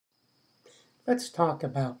Let's talk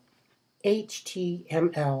about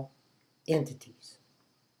HTML entities.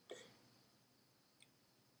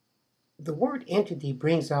 The word entity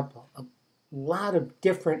brings up a lot of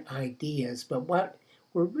different ideas, but what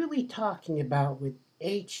we're really talking about with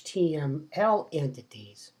HTML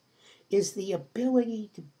entities is the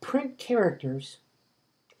ability to print characters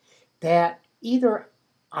that either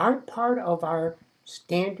aren't part of our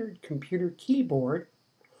standard computer keyboard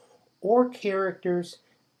or characters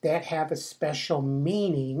that have a special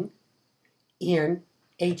meaning in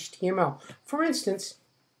HTML. For instance,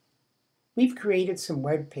 we've created some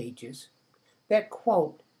web pages that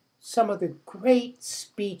quote some of the great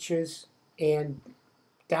speeches and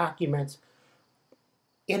documents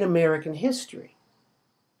in American history.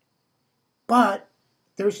 But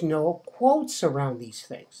there's no quotes around these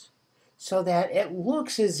things, so that it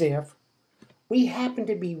looks as if we happen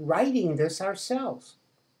to be writing this ourselves.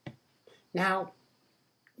 Now,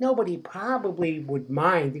 nobody probably would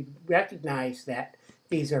recognize that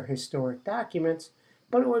these are historic documents,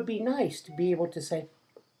 but it would be nice to be able to say,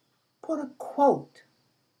 put a quote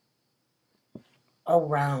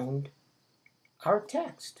around our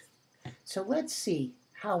text. So let's see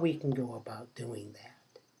how we can go about doing that.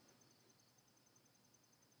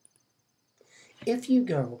 If you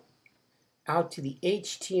go out to the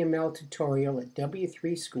HTML tutorial at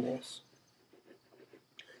W3 Schools,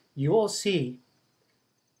 you will see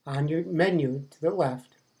on your menu to the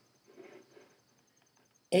left,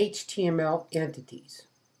 HTML entities.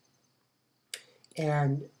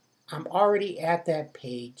 And I'm already at that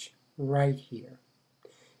page right here.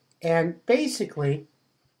 And basically,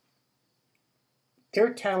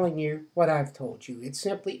 they're telling you what I've told you. It's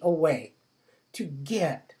simply a way to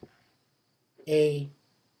get a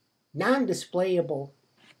non-displayable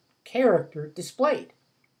character displayed.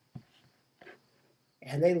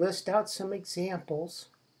 And they list out some examples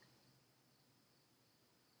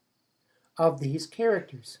of these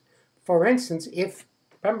characters. For instance,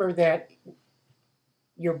 remember that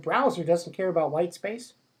your browser doesn't care about white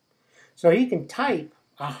space, so you can type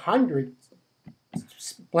 100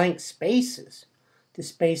 blank spaces to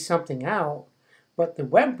space something out, but the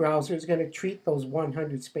web browser is going to treat those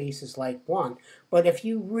 100 spaces like one. But if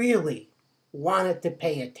you really want it to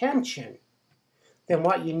pay attention, then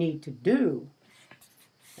what you need to do,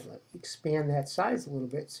 let me expand that size a little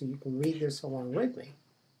bit so you can read this along with me,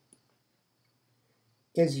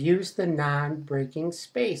 is use the non-breaking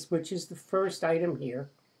space, which is the first item here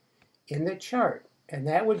in the chart. And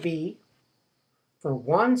that would be, for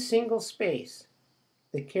one single space,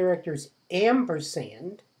 the characters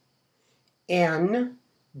ampersand, N,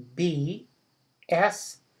 B,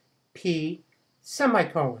 S, P,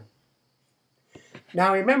 semicolon.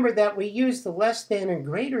 Now remember that we use the less than and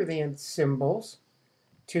greater than symbols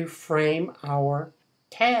to frame our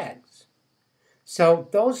tags. So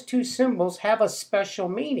those two symbols have a special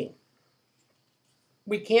meaning.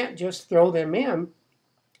 We can't just throw them in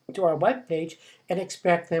to our web page and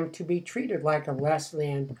expect them to be treated like a less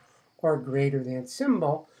than or greater than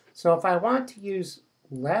symbol. So if I want to use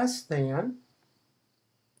less than,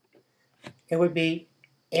 it would be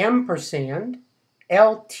ampersand,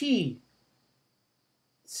 LT,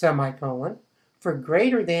 semicolon. For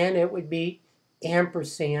greater than, it would be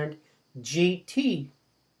ampersand, GT,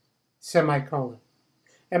 semicolon.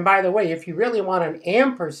 And by the way, if you really want an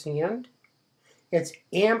ampersand, it's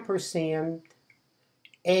ampersand,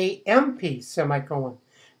 AMP, semicolon.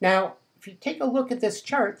 Now, if you take a look at this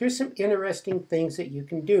chart, there's some interesting things that you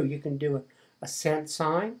can do. You can do a cent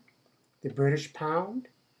sign, the British pound,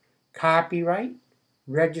 copyright,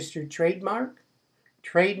 registered trademark.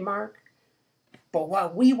 But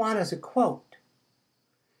what we want is a quote.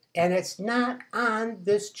 And it's not on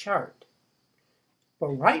this chart. But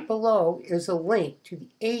right below is a link to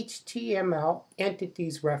the HTML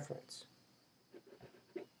entities reference.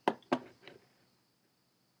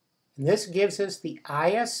 And this gives us the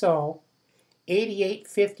ISO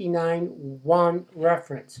 8859-1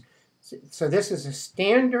 reference. So this is a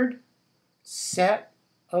standard set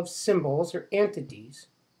of symbols or entities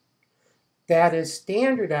that is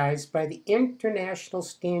standardized by the International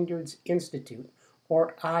Standards Institute,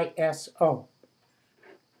 or ISO.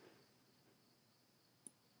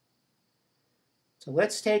 So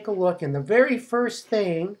let's take a look. And the very first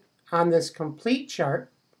thing on this complete chart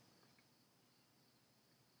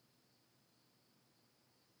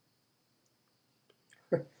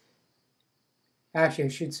actually I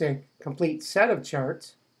should say complete set of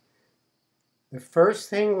charts. The first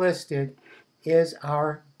thing listed is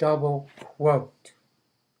our double quote.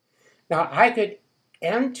 Now I could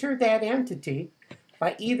enter that entity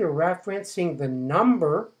by either referencing the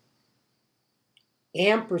number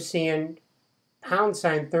ampersand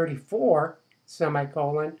 #34,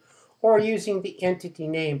 semicolon, or using the entity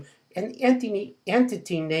name. And the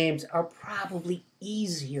entity names are probably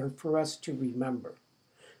easier for us to remember.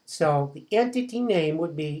 So the entity name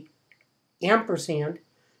would be ampersand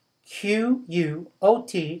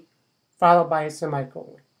QUOT followed by a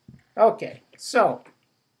semicolon. Okay, so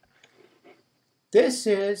this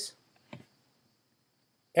is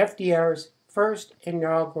FDR's first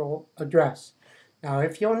inaugural address. Now,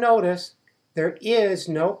 if you'll notice, there is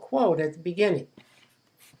no quote at the beginning.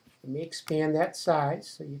 Let me expand that size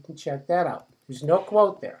so you can check that out. There's no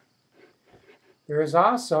quote there. There is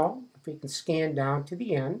also, if we can scan down to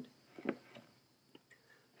the end,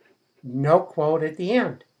 no quote at the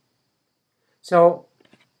end. So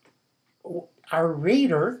our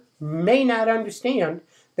reader may not understand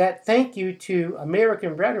that thank you to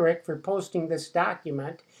American Rhetoric for posting this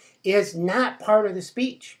document is not part of the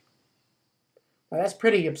speech. Well, that's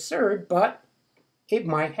pretty absurd, but it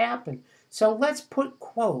might happen. So let's put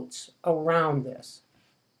quotes around this.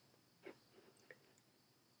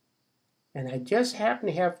 And I just happen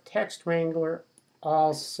to have Text Wrangler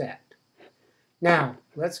all set. Now,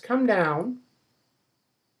 let's come down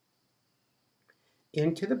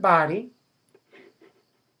into the body,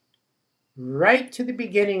 right to the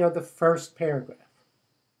beginning of the first paragraph.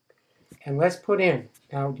 And let's put in,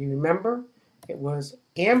 now do you remember? It was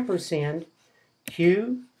ampersand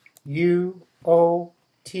QUOT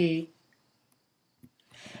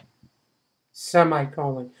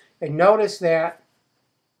semicolon. And notice that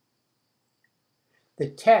the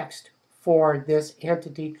text for this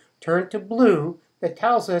entity turned to blue. That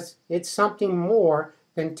tells us it's something more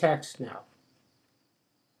than text now.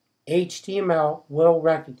 HTML will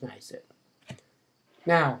recognize it.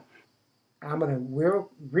 Now, I'm going to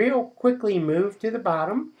real quickly move to the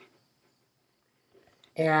bottom.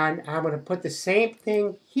 And I'm going to put the same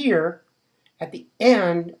thing here at the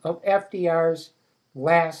end of FDR's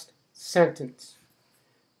last sentence.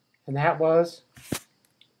 And that was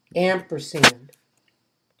ampersand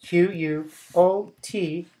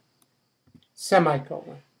QUOT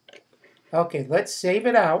semicolon. Okay, let's save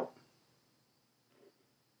it out.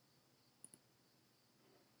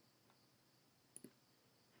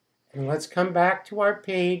 And let's come back to our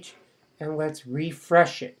page and let's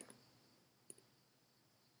refresh it.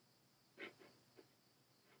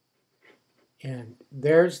 And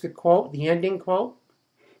there's the quote, the ending quote.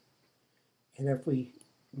 And if we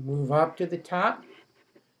move up to the top,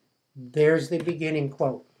 there's the beginning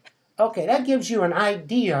quote. Okay, that gives you an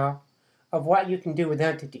idea of what you can do with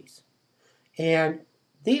entities. And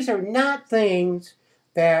these are not things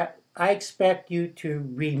that I expect you to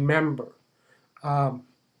remember.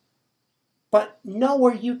 But know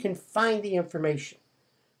where you can find the information.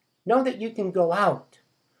 Know that you can go out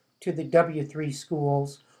to the W3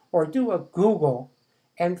 schools or do a Google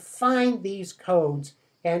and find these codes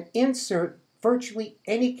and insert virtually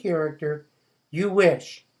any character you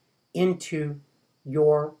wish into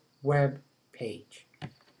your web page.